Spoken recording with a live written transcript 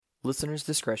Listener's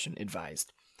discretion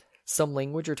advised. Some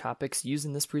language or topics used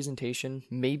in this presentation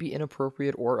may be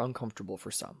inappropriate or uncomfortable for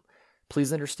some.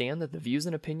 Please understand that the views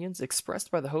and opinions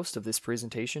expressed by the host of this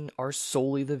presentation are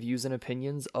solely the views and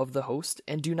opinions of the host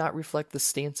and do not reflect the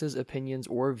stances, opinions,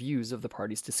 or views of the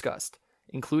parties discussed,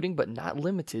 including but not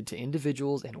limited to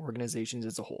individuals and organizations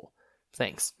as a whole.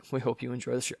 Thanks. We hope you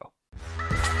enjoy the show.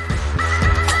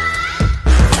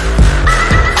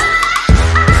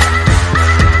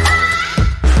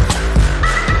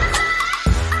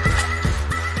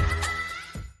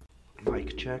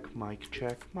 Mic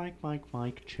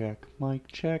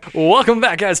check. Welcome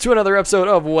back, guys, to another episode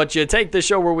of What You Take, the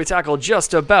show where we tackle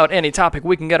just about any topic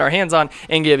we can get our hands on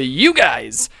and give you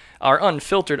guys our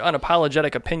unfiltered,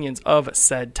 unapologetic opinions of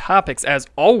said topics. As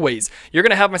always, you're going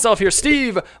to have myself here,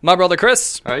 Steve, my brother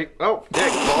Chris. Hi. Oh,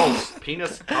 dick, balls,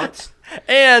 penis, nuts.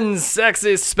 And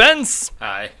sexy Spence.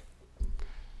 Hi.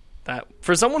 That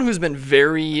for someone who's been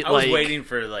very I was waiting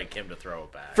for him to throw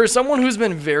it back. For someone who's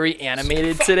been very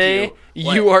animated today,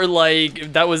 you are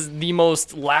that was the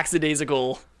most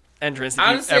lackadaisical entrance that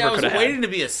Honestly, you ever could have I was had. waiting to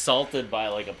be assaulted by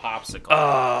a popsicle.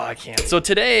 I can't. So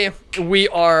today we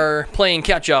are playing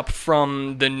catch up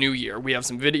from the new year. We have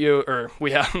some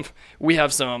we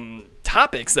have some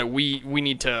topics that we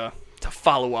need to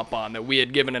follow up on that we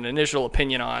had given an initial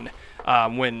opinion on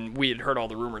when we had heard all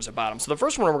the rumors about them. So the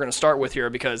first one we're going to start with here,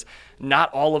 because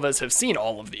not all of us have seen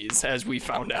all of these, as we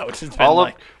found out.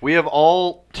 We have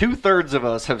all 2/3 of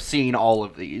us have seen all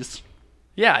of these.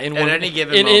 Yeah, At any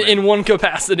given moment. in one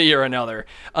capacity or another.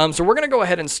 So we're going to go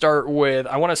ahead and start with,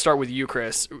 I want to start with you,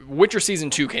 Chris. Witcher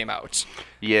Season 2 came out.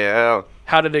 Yeah.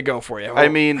 How did it go for you? I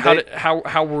mean,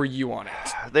 how were you on it?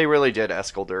 They really did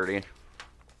Eskel dirty.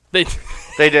 They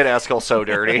did Eskel so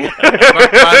dirty.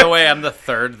 By the way, I'm the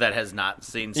third that has not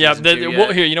seen season 2 yet.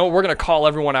 Well, here, you know what? We're going to call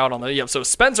everyone out on the... Yeah, so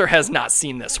Spencer has not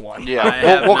seen this one.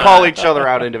 Yeah, we'll call each other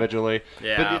out individually.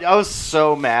 Yeah. But I was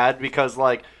so mad because,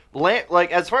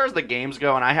 as far as the games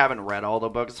go, and I haven't read all the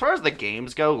books, as far as the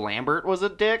games go, Lambert was a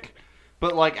dick,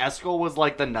 but, Eskel was,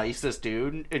 the nicest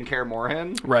dude in Kaer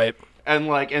Morhen. Right. And,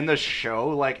 in the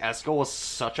show, Eskel was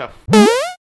such a...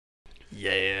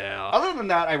 Yeah. Other than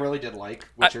that, I really did like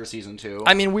Witcher Season 2.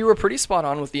 I mean, we were pretty spot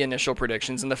on with the initial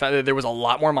predictions and the fact that there was a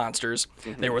lot more monsters,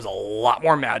 there was a lot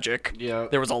more magic,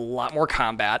 there was a lot more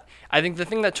combat. I think the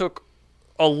thing that took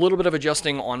a little bit of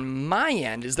adjusting on my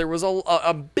end is there was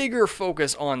a bigger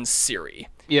focus on Ciri.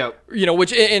 Yeah. You know,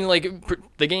 which in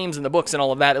the games and the books and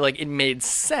all of that, it made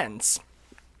sense.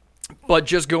 But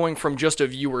just going from just a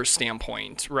viewer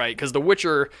standpoint, right? Because The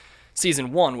Witcher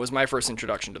Season 1 was my first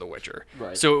introduction to The Witcher.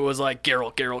 Right. So it was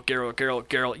Geralt,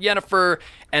 Yennefer,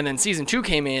 and then Season 2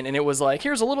 came in, and it was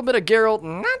here's a little bit of Geralt,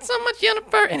 not so much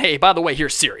Yennefer, and hey, by the way,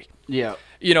 here's Ciri. Yeah.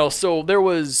 You know, so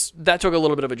that took a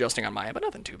little bit of adjusting on my end, but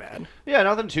nothing too bad. Yeah,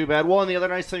 nothing too bad. Well, and the other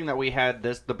nice thing that we had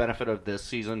the benefit of this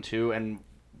Season 2, and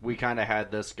we kind of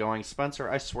had this going, Spencer,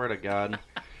 I swear to God.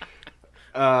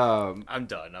 I'm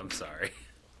done, I'm sorry.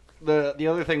 The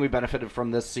other thing we benefited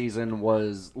from this season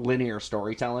was linear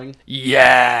storytelling.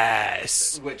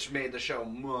 Yes! Which made the show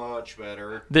much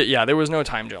better. There was no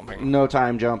time jumping. No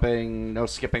time jumping, no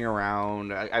skipping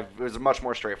around. It was much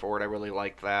more straightforward. I really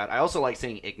liked that. I also like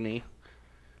seeing Igni.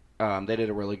 They did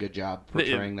a really good job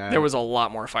portraying that. There was a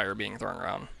lot more fire being thrown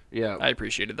around. Yeah. I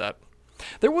appreciated that.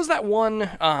 There was that one,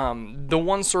 the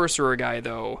one sorcerer guy,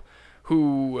 though,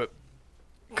 who...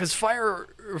 Because fire,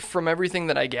 from everything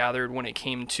that I gathered when it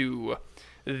came to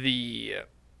the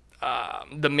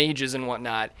mages and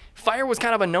whatnot, fire was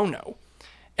kind of a no-no.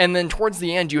 And then towards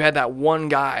the end, you had that one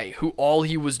guy who all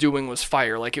he was doing was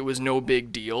fire, it was no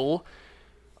big deal.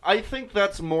 I think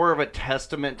that's more of a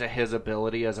testament to his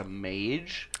ability as a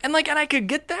mage. And I could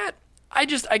get that. I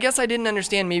guess I didn't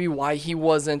understand maybe why he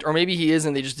wasn't, or maybe he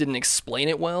isn't, they just didn't explain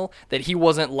it well, that he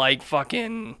wasn't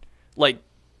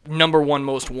number one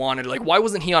most wanted. Why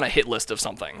wasn't he on a hit list of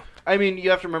something? I mean, you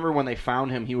have to remember when they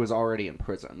found him, he was already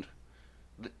imprisoned.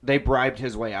 They bribed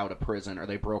his way out of prison, or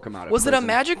they broke him out of prison. Was it a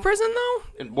magic prison, though?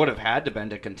 It would have had to been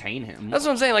to contain him. That's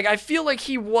what I'm saying. I feel like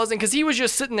he wasn't, because he was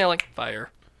just sitting there fire.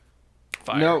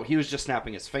 Fire. No, he was just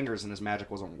snapping his fingers, and his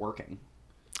magic wasn't working.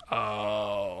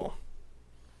 Oh.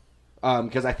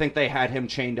 Because I think they had him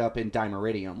chained up in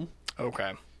Dimeridium.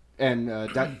 Okay. And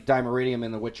Dimeridium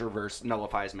in the Witcherverse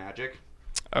nullifies magic.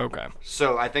 Okay.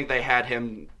 So I think they had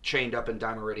him chained up in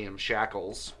Dimeridium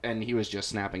shackles, and he was just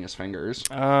snapping his fingers.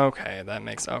 Okay,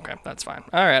 that's fine.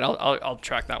 All right, I'll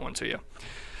track that one to you.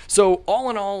 So all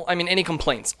in all, I mean, any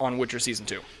complaints on Witcher Season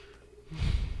 2?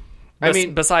 I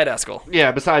mean, beside Eskel.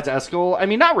 yeah. Besides Eskel, I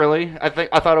mean, not really. I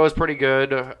thought it was pretty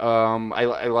good.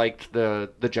 I liked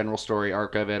the general story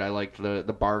arc of it. I liked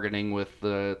the bargaining with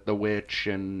the witch,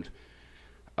 and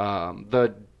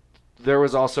there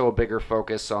was also a bigger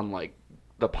focus on like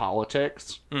the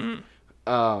politics. Mm-hmm.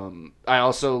 I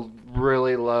also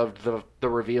really loved the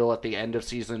reveal at the end of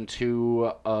season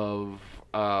 2 of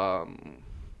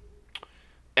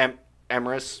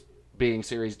Emrys being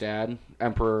Ciri's dad,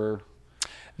 Emperor.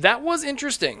 That was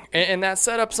interesting, and that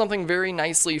set up something very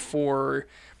nicely for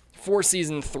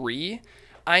season 3.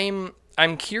 I'm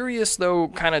curious though,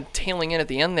 kind of tailing in at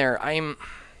the end there. I'm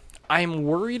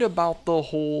worried about the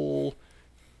whole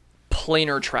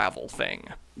planar travel thing.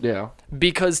 Yeah.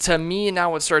 Because to me,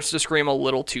 now it starts to scream a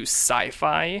little too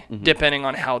sci-fi, depending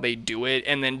on how they do it.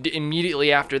 And then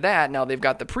immediately after that, now they've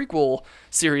got the prequel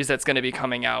series that's going to be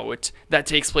coming out that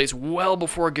takes place well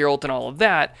before Geralt and all of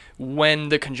that, when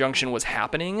the conjunction was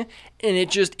happening. And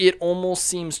it almost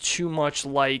seems too much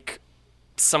like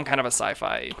some kind of a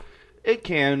sci-fi. It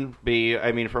can be.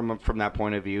 I mean, from that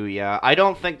point of view, yeah. I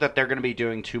don't think that they're going to be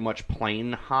doing too much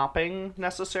plane hopping,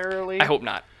 necessarily. I hope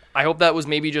not. I hope that was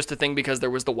maybe just a thing because there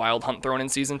was the Wild Hunt thrown in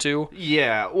season 2.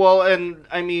 Yeah, well, and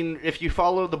I mean, if you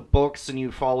follow the books and you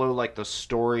follow like the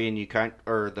story and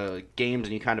or the games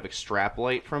and you kind of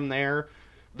extrapolate from there,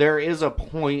 there is a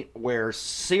point where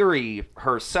Ciri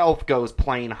herself goes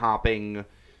plane hopping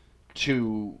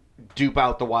to dupe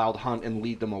out the Wild Hunt and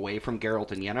lead them away from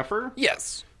Geralt and Yennefer.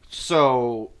 Yes.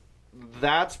 So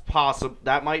that's possible.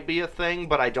 That might be a thing,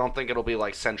 but I don't think it'll be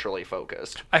like centrally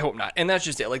focused. I hope not. And that's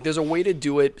just it. Like, there's a way to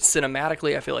do it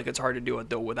cinematically. I feel like it's hard to do it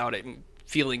though without it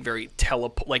feeling very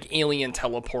like alien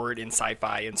teleport in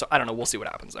sci-fi. And so I don't know. We'll see what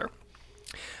happens there.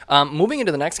 Moving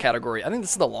into the next category, I think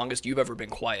this is the longest you've ever been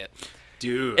quiet.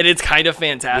 Dude. And it's kind of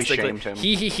fantastic. We shamed him.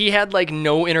 He had like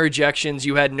no interjections.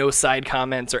 You had no side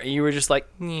comments, or you were just like,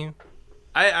 "Nyeh."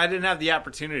 I didn't have the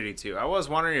opportunity to. I was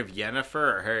wondering if Yennefer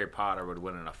or Harry Potter would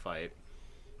win in a fight.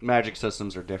 Magic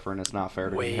systems are different. It's not fair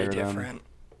to Way compare them. different.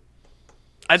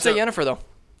 I'd say Yennefer though.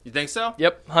 You think so?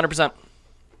 Yep, 100%.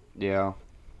 Yeah.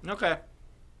 Okay.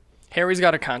 Harry's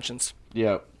got a conscience.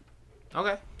 Yep.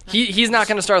 Okay. He's not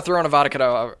going to start throwing Avada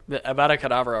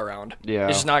Kedavra around. Yeah.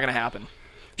 It's just not going to happen.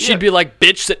 She'd be like,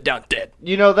 bitch, sit down, dead.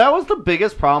 You know, that was the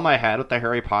biggest problem I had with the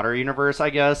Harry Potter universe,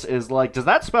 I guess, is like, does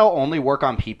that spell only work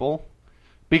on people?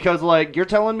 Because, like, you're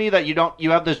telling me that you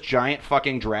have this giant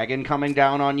fucking dragon coming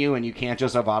down on you and you can't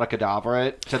just Avada Kedavra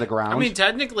it to the ground? I mean,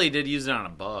 technically, did use it on a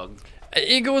bug.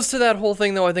 It goes to that whole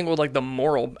thing, though, I think, with, like, the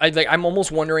moral. I'm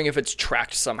almost wondering if it's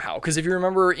tracked somehow. Because if you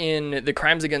remember in the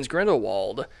Crimes Against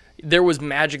Grindelwald, there was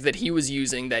magic that he was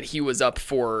using that he was up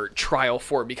for trial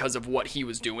for because of what he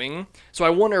was doing. So I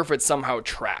wonder if it's somehow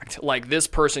tracked. Like, this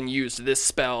person used this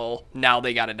spell, now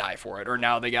they gotta die for it. Or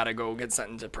now they gotta go get sent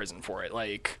into prison for it.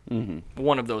 Like,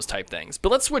 one of those type things.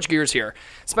 But let's switch gears here.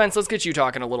 Spence, let's get you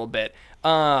talking a little bit.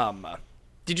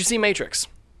 Did you see Matrix?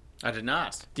 I did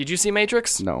not. Did you see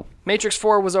Matrix? No. Matrix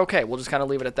 4 was okay. We'll just kind of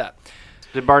leave it at that.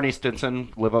 Did Barney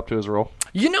Stinson live up to his role?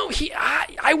 You know,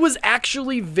 I was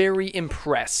actually very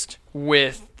impressed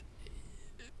with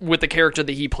the character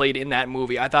that he played in that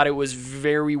movie. I thought it was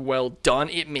very well done.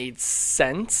 It made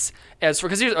sense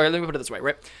because let me put it this way,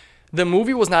 right? The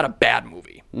movie was not a bad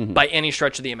movie by any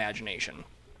stretch of the imagination.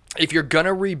 If you're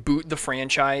gonna reboot the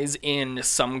franchise in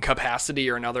some capacity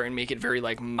or another and make it very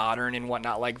like modern and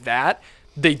whatnot like that,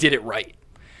 they did it right.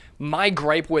 My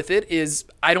gripe with it is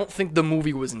I don't think the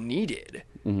movie was needed.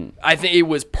 I think it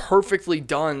was perfectly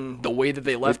done the way that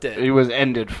they left it. It was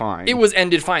ended fine. It was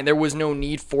ended fine. There was no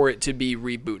need for it to be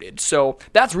rebooted. So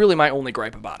that's really my only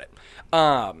gripe about it.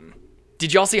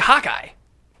 Did y'all see Hawkeye?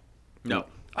 No.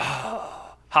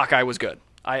 Hawkeye was good.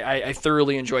 I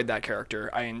thoroughly enjoyed that character.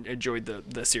 I enjoyed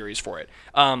the series for it.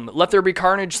 Let There Be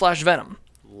Carnage / Venom.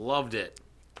 Loved it.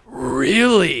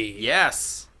 Really?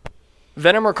 Yes.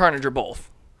 Venom or Carnage or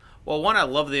both? Well, one, I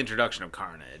love the introduction of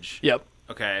Carnage. Yep.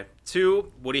 Okay.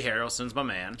 Two, Woody Harrelson's my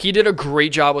man. He did a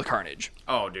great job with Carnage.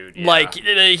 Oh, dude. Yeah. Like,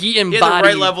 he embodied... He had the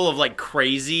right level of, like,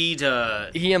 crazy to...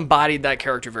 He embodied that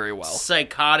character very well.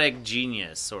 Psychotic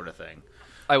genius sort of thing.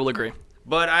 I will agree.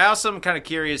 But I also am kind of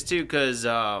curious, too, because...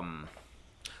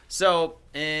 So,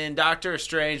 in Doctor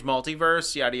Strange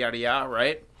Multiverse, yada, yada, yada,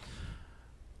 right?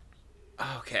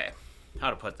 Okay.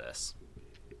 How to put this?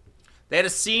 They had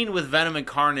a scene with Venom and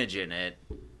Carnage in it.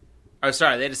 Oh,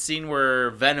 sorry. They had a scene where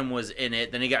Venom was in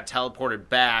it. Then he got teleported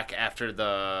back at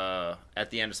the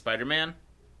end of Spider-Man.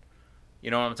 You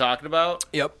know what I'm talking about?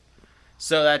 Yep.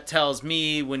 So that tells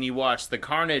me when you watch the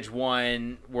Carnage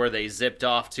one where they zipped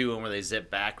off to and where they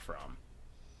zipped back from.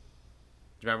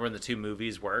 Do you remember when the two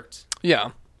movies worked?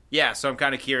 Yeah. Yeah, so I'm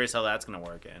kind of curious how that's going to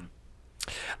work in.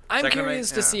 I'm Second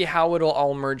curious Mate? to Yeah. see how it'll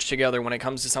all merge together when it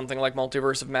comes to something like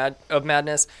Multiverse of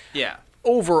Madness. Yeah.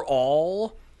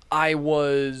 Overall, I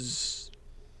was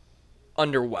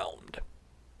underwhelmed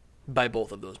by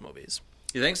both of those movies.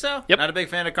 You think so? Yep. Not a big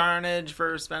fan of Carnage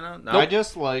versus Venom? No. I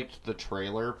just liked the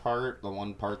trailer part. The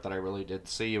one part that I really did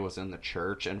see was in the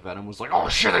church, and Venom was like, "Oh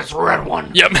shit, it's a red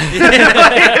one." Yep.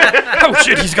 Oh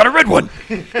shit, he's got a red one.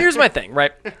 Here's my thing,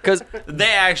 right? Because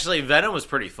Venom was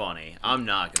pretty funny. I'm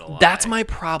not going to lie. that's my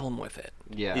problem with it.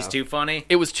 Yeah, He's too funny?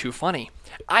 It was too funny.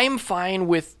 I am fine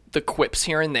with the quips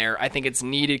here and there. I think it's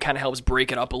needed, kind of helps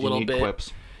break it up a You little need bit.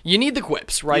 quips. You need the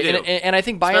quips, right? You do. And I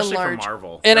think by Especially and for large,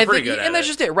 Marvel. and They're I pretty think, good at and that's it.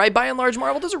 just it, right? By and large,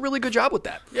 Marvel does a really good job with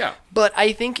that. Yeah. But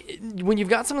I think when you've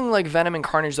got something like Venom and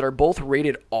Carnage that are both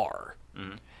rated R,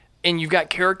 and you've got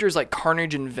characters like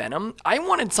Carnage and Venom, I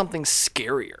wanted something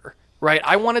scarier, right?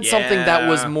 I wanted something that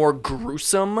was Yeah. more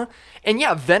gruesome. And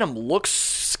yeah, Venom looks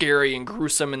scary and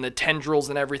gruesome, and the tendrils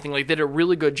and everything. Like, they did a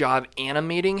really good job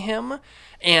animating him.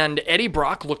 And Eddie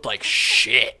Brock looked like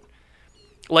shit.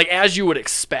 Like, as you would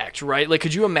expect, right? Like,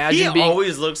 could you imagine He being...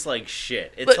 always looks like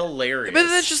shit. It's hilarious. But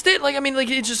that's just it. Like, I mean, like,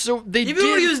 it's just so... They Even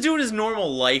when did... he was doing his normal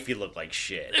life, he looked like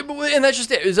shit. And that's just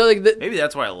it. It's like Maybe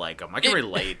that's why I like him. I can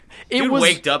relate. it Dude was-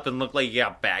 waked up and looked like he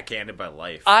got backhanded by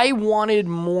life. I wanted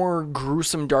more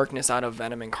gruesome darkness out of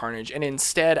Venom and Carnage, and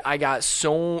instead I got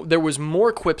there was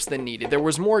more quips than needed. There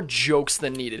was more jokes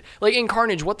than needed. Like in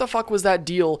Carnage, what the fuck was that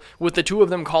deal with the two of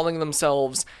them calling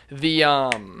themselves the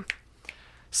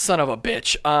son of a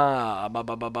bitch?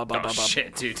 Oh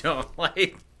shit, dude! Don't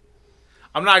like.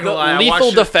 I'm not gonna lie. I Lethal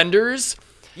watched it- Defenders.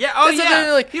 Yeah. Oh That's the yeah.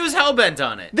 thing, like- he was hellbent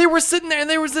on it. They were sitting there, and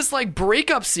there was this like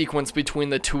breakup sequence between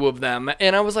the two of them,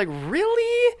 and I was like,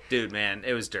 really? Dude, man,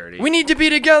 it was dirty. We need to be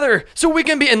together so we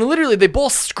can be. And literally, they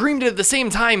both screamed it at the same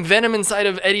time. Venom inside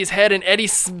of Eddie's head, and Eddie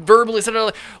verbally said,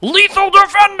 like, "Lethal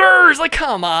Defenders!" Like,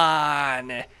 come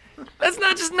on. That's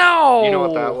not just no. You know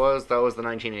what that was? That was the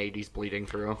 1980s bleeding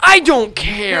through. I don't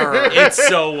care. It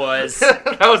so was.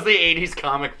 That was the 80s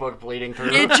comic book bleeding through.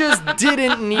 It just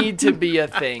didn't need to be a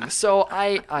thing. So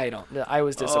I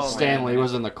was disappointed. Stanley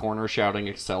was in the corner shouting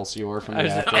Excelsior from the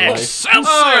was- afterlife. Excelsior!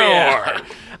 Oh,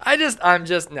 yeah. I'm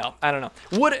just no. I don't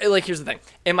know. Here's the thing.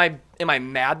 Am I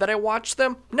mad that I watched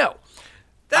them? No.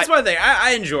 That's my thing.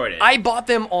 I enjoyed it. I bought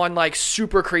them on like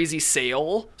super crazy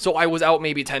sale, so I was out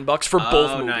maybe $10 for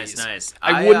both movies. Nice.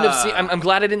 I wouldn't have seen. I'm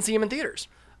glad I didn't see them in theaters.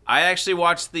 I actually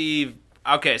watched the.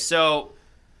 Okay, so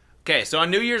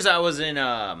on New Year's I was in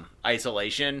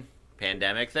isolation,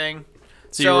 pandemic thing.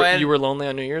 So and you were lonely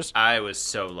on New Year's. I was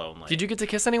so lonely. Did you get to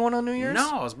kiss anyone on New Year's? No,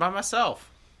 I was by myself.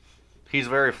 He's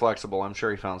very flexible. I'm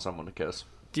sure he found someone to kiss.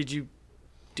 Did you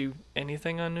do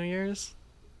anything on New Year's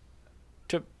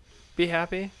to be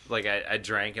happy? Like I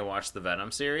drank and watched the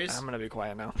Venom series. I'm gonna be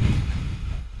quiet now.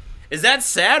 Is that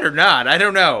sad or not? I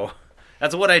don't know.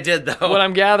 That's what I did though. What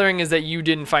I'm gathering is that you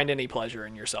didn't find any pleasure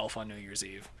in yourself on New Year's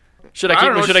Eve. Should I I keep?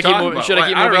 don't know what Should I you're keep? talking Moving, about. should I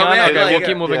keep I don't moving know, on? man. Okay, Yeah, we'll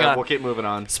keep moving on. We'll keep moving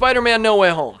on. Spider-Man: No Way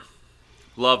Home.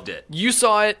 Loved it. You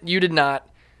saw it. You did not.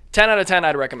 10 out of 10.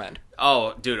 I'd recommend.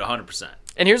 Oh, dude, 100%.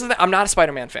 And here's the thing: I'm not a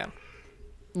Spider-Man fan.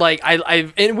 Like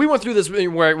and we went through this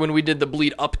when we did the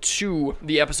bleed up to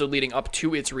the episode leading up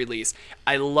to its release.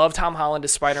 I love Tom Holland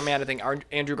as Spider-Man. I think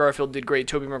Andrew Garfield did great.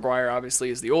 Tobey Maguire obviously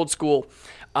is the old school.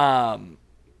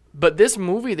 But this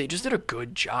movie, they just did a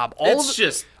good job. It's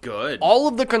just good. All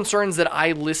of the concerns that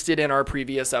I listed in our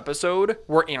previous episode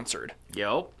were answered.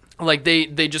 Yo. Like, they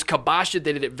just kiboshed it.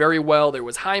 They did it very well. There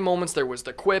was high moments. There was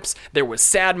the quips. There was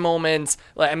sad moments.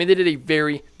 Like, I mean, they did a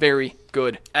very, very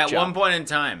good At job. one point in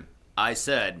time, I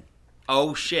said,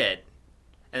 "Oh shit,"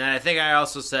 and then I think I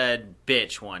also said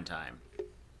 "bitch" one time.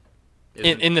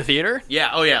 In the theater? Yeah.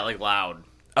 Oh yeah, like loud.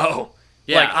 Oh.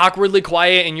 Yeah. Like, awkwardly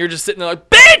quiet, and you're just sitting there like,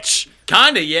 bitch!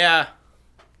 Kinda, yeah.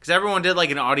 Because everyone did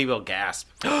like an audible gasp.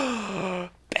 Bitch!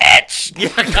 Yeah,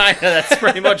 kinda. That's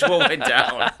pretty much what went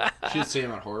down. Should see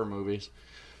him at horror movies.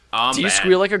 Do you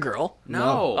squeal like a girl?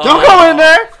 No. Don't go in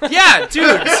there! Yeah,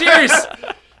 dude. Serious.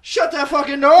 Shut that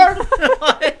fucking door!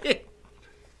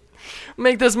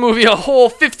 Make this movie a whole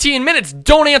 15 minutes.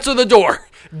 Don't answer the door.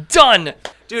 Done.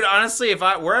 Dude, honestly, if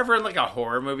we're ever in like a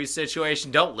horror movie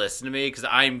situation, don't listen to me because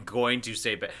I'm going to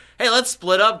say, "Hey, let's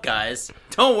split up, guys.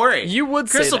 Don't worry." You would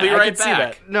Chris say will be that. I right could see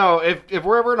back. that. No, if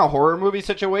we're ever in a horror movie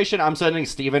situation, I'm sending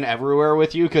Steven everywhere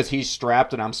with you because he's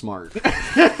strapped and I'm smart.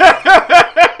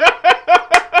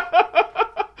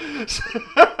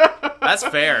 That's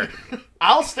fair.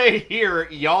 I'll stay here.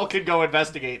 Y'all can go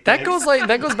investigate. That goes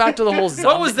back to the whole zombie.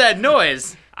 What was that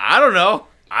noise? I don't know.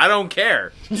 I don't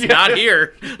care. It's not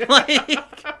here. Like,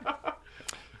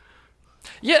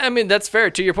 Yeah, I mean, that's fair.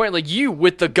 To your point, like, you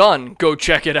with the gun, go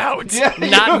check it out. Yeah,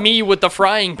 Not me with the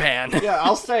frying pan. Yeah,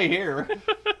 I'll stay here.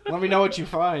 Let me know what you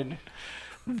find.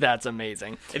 That's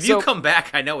amazing. If you come back,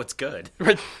 I know it's good.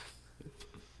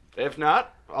 If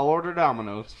not, I'll order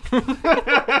Domino's.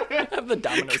 Have the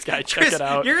Domino's guy check Chris, it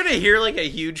out. You're gonna hear like a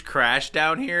huge crash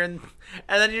down here, and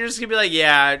then you're just gonna be like,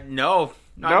 "Yeah, no,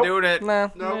 not Nope. doing it." Nah,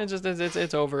 Nope.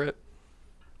 it's over it.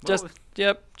 Just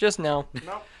no.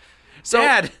 Nope. So,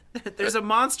 Dad, there's a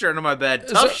monster under my bed.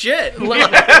 Tough shit.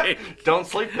 Don't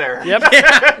sleep there. Yep.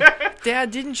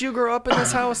 Dad, didn't you grow up in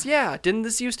this house? Yeah. Didn't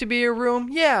this used to be your room?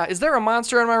 Yeah. Is there a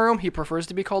monster in my room? He prefers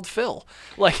to be called Phil.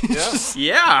 Like, just-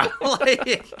 Yeah.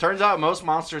 Like, Turns out most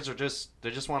monsters are just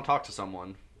want to talk to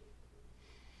someone.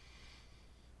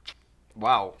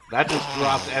 Wow, that just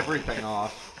dropped everything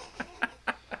off.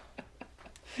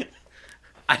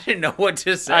 I didn't know what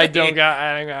to say. I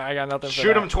got nothing for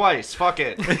Shoot that. him twice. Fuck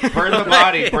it. Burn the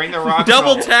body. Bring the rock.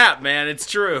 Double salt. tap, man. It's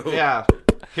true. Yeah.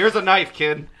 Here's a knife,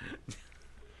 kid.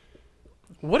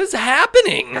 What is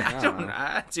happening?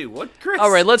 Dude, what, Chris? All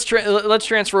right, let's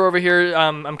transfer over here.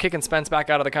 I'm kicking Spence back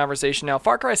out of the conversation now.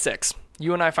 Far Cry 6.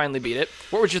 You and I finally beat it.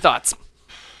 What were your thoughts?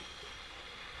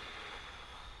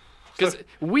 Because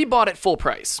we bought it full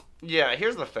price. Yeah,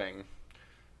 here's the thing.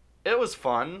 It was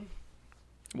fun.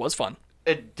 It was fun.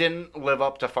 It didn't live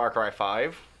up to Far Cry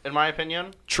 5, in my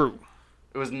opinion. True.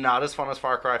 It was not as fun as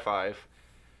Far Cry 5.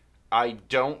 I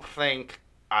don't think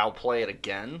I'll play it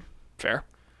again. Fair.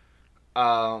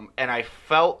 And I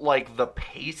felt like the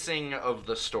pacing of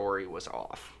the story was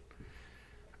off.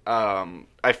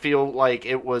 I feel like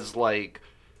it was like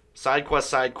side quest,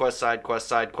 side quest, side quest,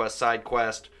 side quest, side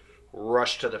quest,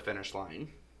 rush to the finish line.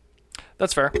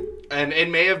 That's fair. And it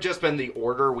may have just been the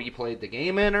order we played the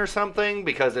game in or something,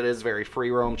 because it is very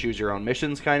free roam, choose your own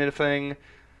missions kind of thing.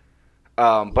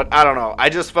 But I don't know. I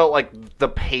just felt like the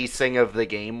pacing of the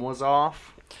game was off.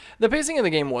 The pacing of the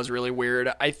game was really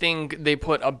weird. I think they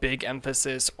put a big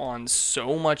emphasis on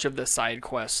so much of the side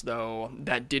quests, though,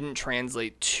 that didn't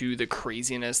translate to the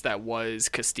craziness that was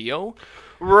Castillo.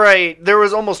 Right. There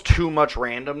was almost too much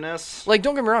randomness. Like,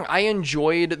 don't get me wrong, I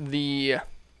enjoyed the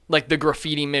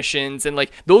graffiti missions, and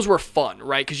like those were fun,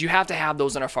 right? Because you have to have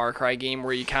those in a Far Cry game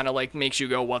where you kind of like makes you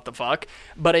go, what the fuck?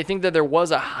 But I think that there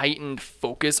was a heightened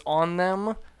focus on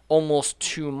them, almost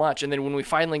too much. And then when we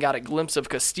finally got a glimpse of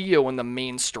Castillo in the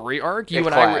main story arc, you and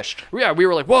clashed. we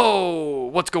were like, whoa,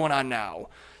 what's going on now?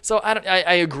 So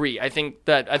I agree. I think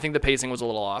the pacing was a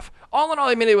little off. All in all,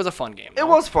 I mean, it was a fun game. It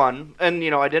was fun, and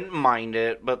I didn't mind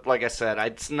it. But like I said,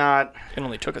 it's not. It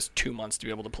only took us 2 months to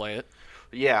be able to play it.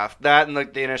 Yeah, that and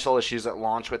the initial issues at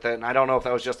launch with it, and I don't know if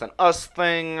that was just an us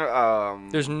thing.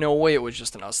 There's no way it was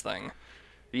just an us thing.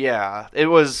 Yeah, it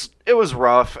was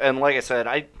rough, and like I said,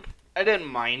 I didn't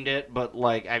mind it, but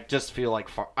like I just feel like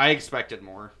I expected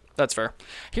more. That's fair.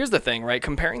 Here's the thing, right?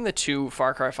 Comparing the two,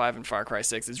 Far Cry 5 and Far Cry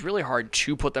 6, it's really hard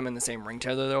to put them in the same ring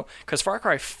together, though, because Far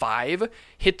Cry 5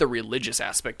 hit the religious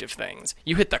aspect of things.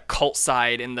 You hit the cult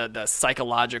side and the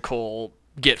psychological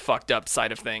get fucked up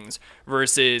side of things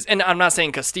versus, and I'm not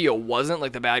saying Castillo wasn't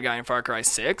like the bad guy in Far Cry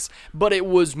 6, but it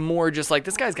was more just like,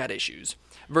 this guy's got issues.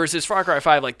 Versus Far Cry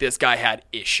 5, like, this guy had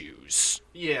issues.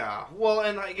 Yeah, well,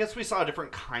 and I guess we saw a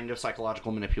different kind of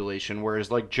psychological manipulation,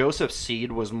 whereas, like, Joseph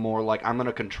Seed was more like, I'm going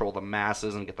to control the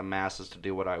masses and get the masses to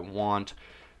do what I want.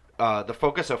 The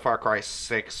focus of Far Cry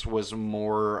 6 was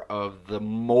more of the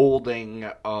molding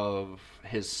of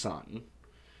his son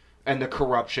and the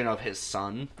corruption of his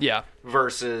son. Yeah.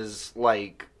 Versus,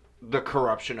 like, the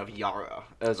corruption of Yara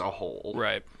as a whole.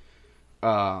 Right.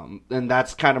 And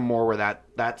that's kind of more where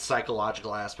that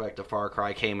psychological aspect of Far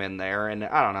Cry came in there, and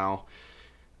I don't know.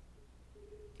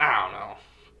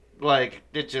 Like,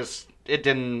 it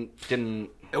didn't.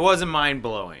 It wasn't mind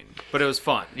blowing, but it was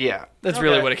fun. Yeah, That's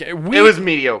really what it came. It was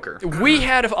mediocre. We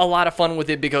had a lot of fun with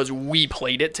it because we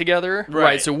played it together,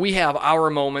 right? So we have our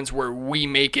moments where we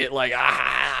make it like,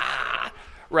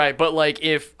 right? But like,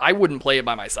 if I wouldn't play it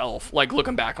by myself, like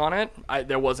looking back on it,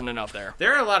 there wasn't enough there.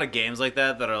 There are a lot of games like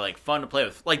that are like fun to play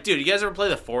with. Like, dude, you guys ever play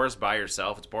The Forest by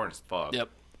yourself? It's boring as fuck. Yep.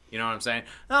 You know what I'm saying?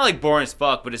 Not like boring as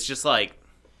fuck, but it's just like,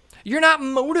 You're not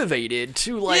motivated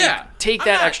to like take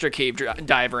that extra cave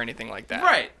dive or anything like that.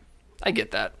 right. I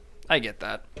get that.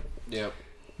 Yep.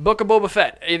 Book of Boba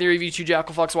Fett. Either of you two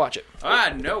jackal fucks watch it.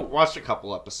 No. Watched a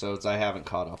couple episodes. I haven't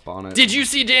caught up on it. Did you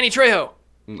see Danny Trejo?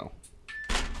 No.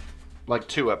 Like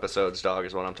 2 episodes, dog,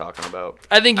 is what I'm talking about.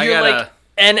 I think you're gotta- like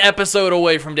an episode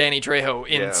away from Danny Trejo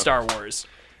in Yeah. Star Wars.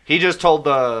 He just told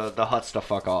the Hutts to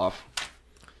fuck off.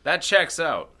 That checks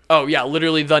out. Oh, yeah,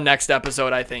 literally the next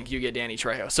episode, I think, you get Danny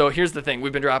Trejo. So here's the thing.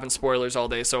 We've been dropping spoilers all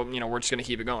day, so, we're just going to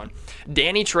keep it going.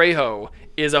 Danny Trejo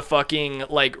is a fucking,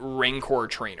 Rancor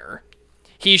trainer.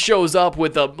 He shows up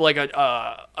with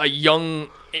a young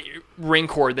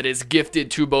Rancor that is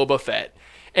gifted to Boba Fett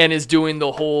and is doing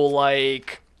the whole,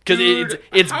 because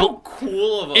it's how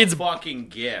cool of a fucking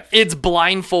gift. It's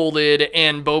blindfolded,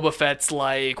 and Boba Fett's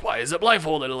like, why is it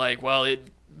blindfolded? Well, it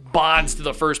bonds to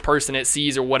the first person it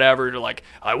sees or whatever. To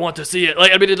I want to see it.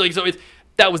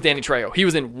 That was Danny Trejo. He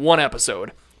was in one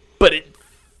episode, but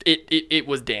it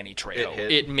was Danny Trejo.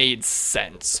 It made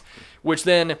sense. Which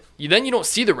then you don't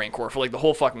see the Rancor for the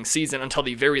whole fucking season until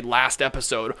the very last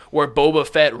episode where Boba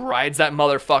Fett rides that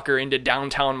motherfucker into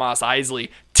downtown Mos Eisley,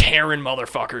 tearing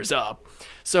motherfuckers up.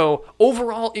 So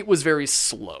overall, it was very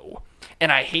slow,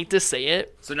 and I hate to say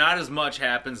it. So not as much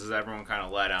happens as everyone kind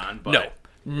of let on, but no,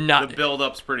 not the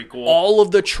build-up's pretty cool. All of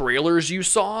the trailers you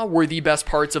saw were the best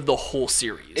parts of the whole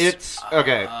series. It's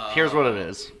okay. Here's what it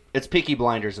is. It's Peaky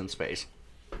Blinders in space.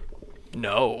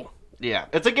 No. Yeah,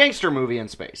 it's a gangster movie in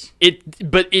space. It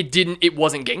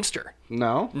wasn't gangster.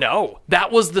 No,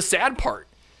 that was the sad part.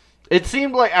 It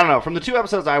seemed like, I don't know, from the 2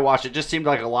 episodes I watched, it just seemed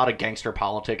like a lot of gangster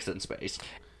politics in space.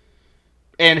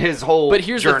 And his whole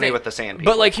journey with the Sand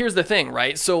People. But, here's the thing,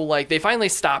 right? So, they finally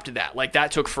stopped that.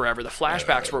 That took forever. The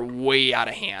flashbacks were way out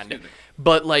of hand.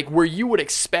 But, where you would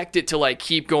expect it to,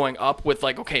 keep going up with,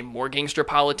 okay, more gangster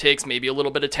politics, maybe a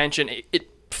little bit of tension, it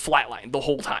flatlined the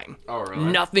whole time. Oh, really?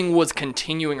 Nothing was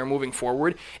continuing or moving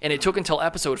forward. And it took until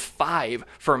episode 5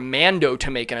 for Mando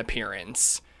to make an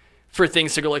appearance for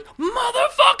things to go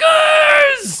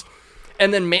motherfuckers!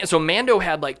 And then, Mando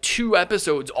had 2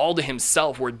 episodes all to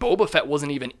himself where Boba Fett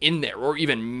wasn't even in there or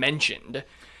even mentioned.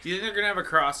 Do you think they're going to have a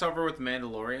crossover with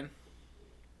Mandalorian?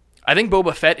 I think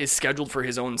Boba Fett is scheduled for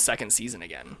his own second season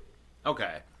again.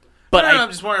 Okay. But I'm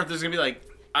just wondering if there's going to be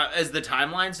as the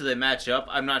timelines, do they match up?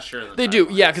 I'm not sure. They do,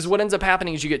 yeah, because what ends up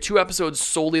happening is you get 2 episodes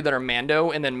solely that are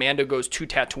Mando, and then Mando goes to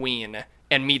Tatooine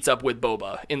and meets up with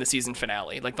Boba in the season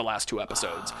finale, the last 2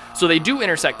 episodes. So they do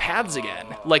intersect paths again,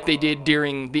 like they did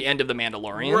during the end of The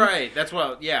Mandalorian. Right, that's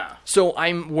what, yeah. So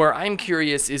I'm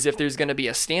curious is if there's going to be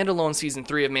a standalone season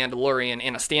 3 of Mandalorian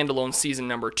and a standalone season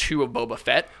number 2 of Boba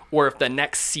Fett, or if the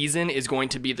next season is going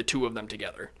to be the 2 of them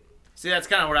together. See, that's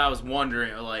kind of what I was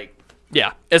wondering,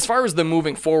 Yeah, as far as the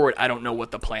moving forward, I don't know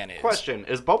what the plan is. Question,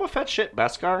 is Boba Fett shit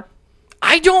Beskar?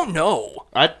 I don't know.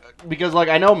 Because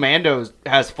I know Mando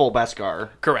has full Beskar.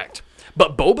 Correct.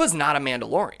 But Boba's not a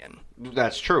Mandalorian.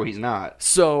 That's true, he's not.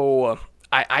 So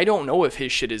I don't know if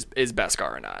his shit is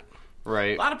Beskar or not.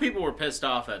 Right. A lot of people were pissed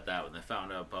off at that when they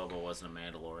found out Boba wasn't a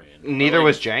Mandalorian. Neither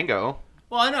was Django.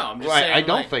 Well, I know. I'm just saying. I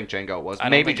don't think Django was.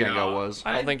 Maybe Django was.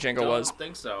 I don't think Django was. I don't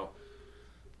think so.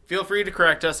 Feel free to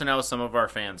correct us and how some of our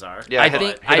fans are. Yeah,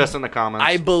 hit us in the comments.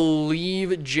 I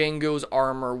believe Django's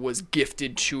armor was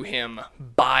gifted to him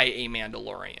by a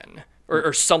Mandalorian.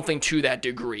 Or something to that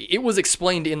degree. It was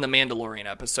explained in the Mandalorian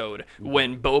episode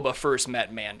when Boba first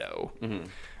met Mando.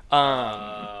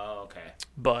 Mm-hmm. Okay.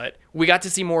 But we got to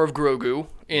see more of Grogu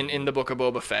in the Book of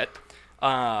Boba Fett.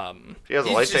 He has a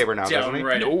lightsaber now, doesn't he?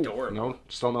 No,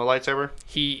 still no lightsaber?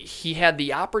 He had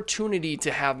the opportunity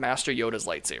to have Master Yoda's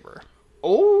lightsaber.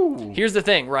 Oh. Here's the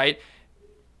thing, right?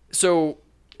 So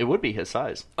it would be his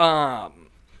size.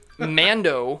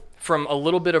 Mando, from a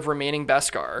little bit of remaining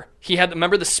Beskar, he had,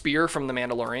 remember the spear from the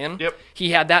Mandalorian? Yep.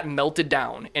 He had that melted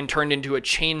down and turned into a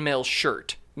chainmail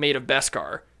shirt made of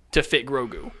Beskar to fit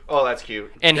Grogu. Oh, that's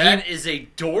cute. And that is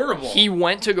adorable. He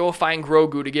went to go find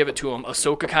Grogu to give it to him.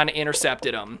 Ahsoka kind of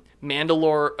intercepted him.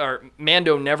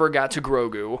 Mando never got to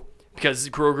Grogu because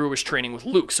Grogu was training with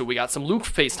Luke, so we got some Luke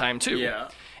FaceTime too. Yeah.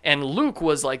 And Luke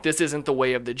was like, this isn't the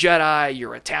way of the Jedi,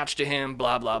 you're attached to him,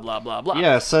 blah, blah, blah, blah, blah.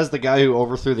 Yeah, says the guy who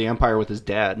overthrew the Empire with his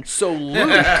dad. So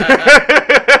Luke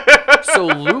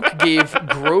gave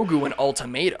Grogu an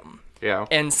ultimatum. Yeah.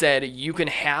 And said, you can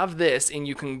have this and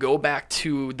you can go back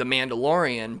to the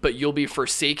Mandalorian, but you'll be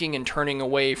forsaking and turning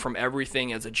away from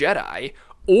everything as a Jedi,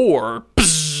 or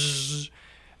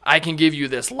I can give you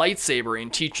this lightsaber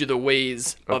and teach you the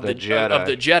ways of the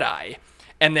Jedi.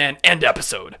 And then end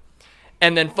episode.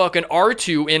 And then fucking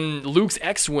R2 in Luke's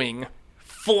X-Wing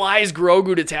flies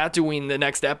Grogu to Tatooine the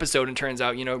next episode and turns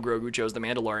out, Grogu chose the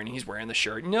Mandalorian and he's wearing the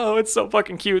shirt. No, it's so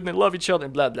fucking cute and they love each other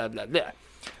and blah, blah, blah, blah.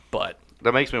 But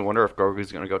that makes me wonder if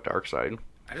Grogu's going to go dark side.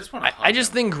 I just want to I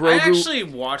just think Grogu... I actually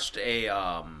watched a...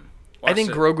 I think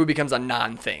Grogu becomes a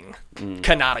non-thing,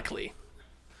 canonically.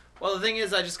 Well, the thing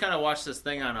is, I just kind of watched this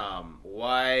thing on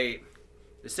why...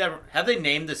 Have they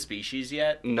named the species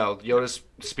yet? No, Yoda's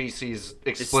species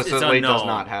explicitly does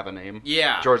not have a name.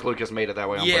 Yeah. George Lucas made it that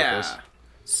way on purpose.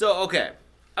 So, okay.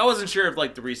 I wasn't sure if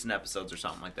like the recent episodes or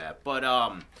something like that, but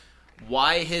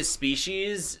why his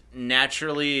species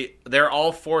naturally, they're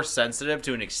all force sensitive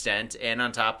to an extent, and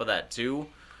on top of that too,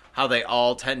 how they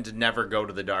all tend to never go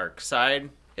to the dark side.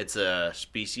 It's a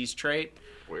species trait.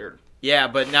 Weird. Yeah,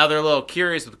 but now they're a little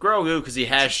curious with Grogu because he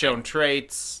has shown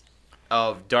traits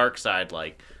of dark side,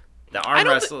 like the arm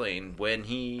wrestling when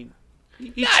he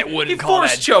I wouldn't call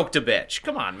force that. choked a bitch.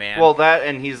 Come on, man. Well, that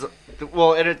and he's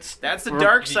and it's That's the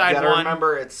dark side You gotta one.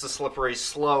 remember, it's the slippery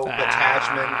slope.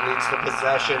 Attachment leads to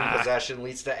possession. Possession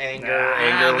leads to anger.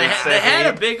 Anger they, leads to they had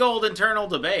a hate. big old internal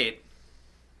debate.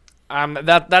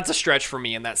 That's a stretch for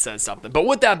me, and that says something. But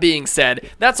with that being said,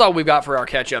 that's all we've got for our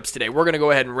catch-ups today. We're going to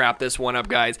go ahead and wrap this one up,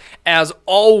 guys. As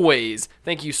always,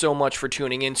 thank you so much for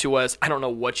tuning in to us. I don't know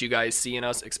what you guys see in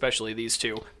us, especially these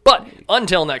two. But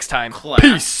until next time, Class,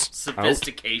 peace.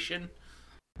 sophistication.